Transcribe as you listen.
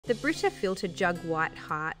The BRITA Filter Jug White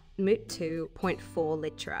 2.4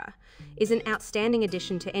 Litre is an outstanding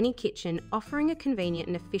addition to any kitchen, offering a convenient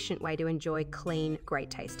and efficient way to enjoy clean,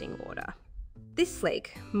 great-tasting water. This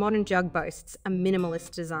sleek, modern jug boasts a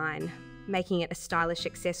minimalist design, making it a stylish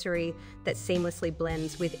accessory that seamlessly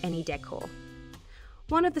blends with any decor.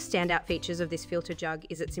 One of the standout features of this filter jug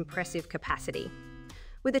is its impressive capacity.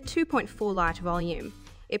 With a 2.4 litre volume,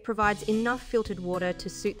 it provides enough filtered water to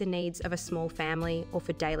suit the needs of a small family or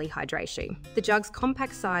for daily hydration. The jug's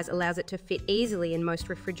compact size allows it to fit easily in most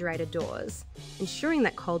refrigerator doors, ensuring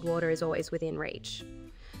that cold water is always within reach.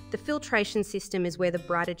 The filtration system is where the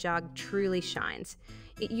BRITA jug truly shines.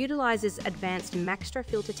 It utilises advanced Maxtra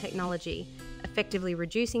filter technology, effectively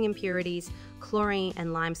reducing impurities, chlorine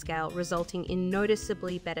and limescale, resulting in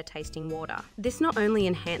noticeably better tasting water. This not only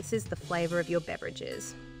enhances the flavour of your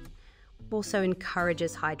beverages, also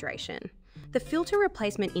encourages hydration. The filter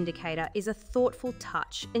replacement indicator is a thoughtful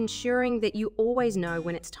touch, ensuring that you always know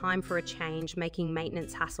when it's time for a change, making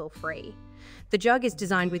maintenance hassle-free. The jug is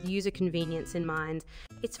designed with user convenience in mind.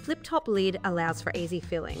 Its flip-top lid allows for easy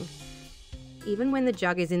filling. Even when the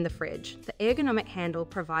jug is in the fridge, the ergonomic handle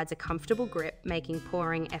provides a comfortable grip, making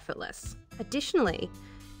pouring effortless. Additionally,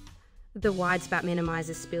 the wide spout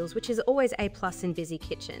minimises spills, which is always a plus in busy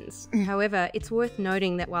kitchens. However, it's worth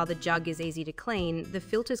noting that while the jug is easy to clean, the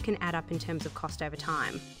filters can add up in terms of cost over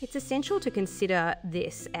time. It's essential to consider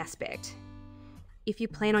this aspect if you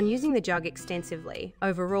plan on using the jug extensively.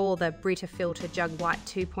 Overall, the BRITA Filter Jug White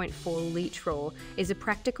 2.4 Litre is a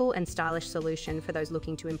practical and stylish solution for those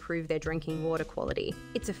looking to improve their drinking water quality.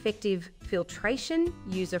 Its effective filtration,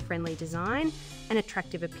 user-friendly design, and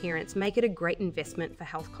attractive appearance make it a great investment for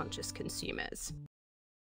health-conscious consumers.